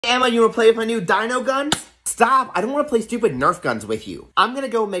Emma, you wanna play with my new dino guns? Stop, I don't wanna play stupid Nerf guns with you. I'm gonna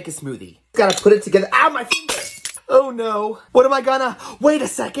go make a smoothie. Gotta put it together. Ow, my finger! Oh no. What am I gonna, wait a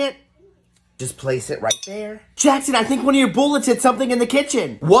second. Just place it right there. Jackson, I think one of your bullets hit something in the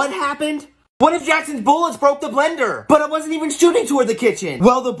kitchen. What happened? What if Jackson's bullets broke the blender? But I wasn't even shooting toward the kitchen.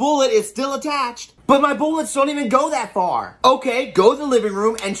 Well, the bullet is still attached. But my bullets don't even go that far. Okay, go to the living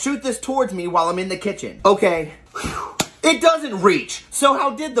room and shoot this towards me while I'm in the kitchen. Okay. Whew. It doesn't reach. So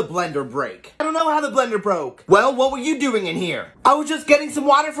how did the blender break? I don't know how the blender broke. Well, what were you doing in here? I was just getting some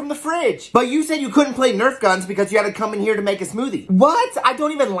water from the fridge. But you said you couldn't play Nerf guns because you had to come in here to make a smoothie. What? I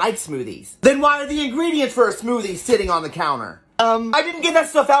don't even like smoothies. Then why are the ingredients for a smoothie sitting on the counter? I didn't get that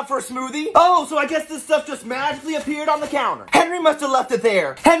stuff out for a smoothie. Oh, so I guess this stuff just magically appeared on the counter. Henry must have left it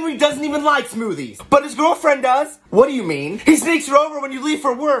there. Henry doesn't even like smoothies, but his girlfriend does. What do you mean? He sneaks her over when you leave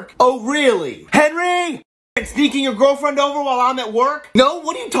for work. Oh, really? Henry! And sneaking your girlfriend over while I'm at work? No,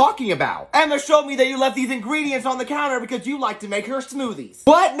 what are you talking about? Emma showed me that you left these ingredients on the counter because you like to make her smoothies.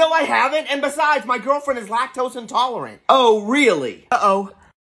 What? No, I haven't. And besides, my girlfriend is lactose intolerant. Oh, really? Uh-oh.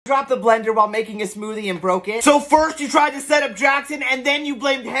 Dropped the blender while making a smoothie and broke it. So first you tried to set up Jackson and then you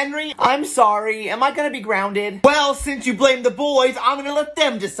blamed Henry? I'm sorry, am I gonna be grounded? Well, since you blamed the boys, I'm gonna let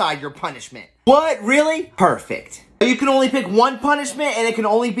them decide your punishment. What, really? Perfect. You can only pick one punishment and it can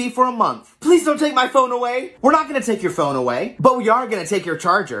only be for a month. Please don't take my phone away. We're not gonna take your phone away, but we are gonna take your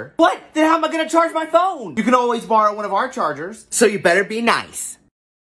charger. What? Then how am I gonna charge my phone? You can always borrow one of our chargers, so you better be nice.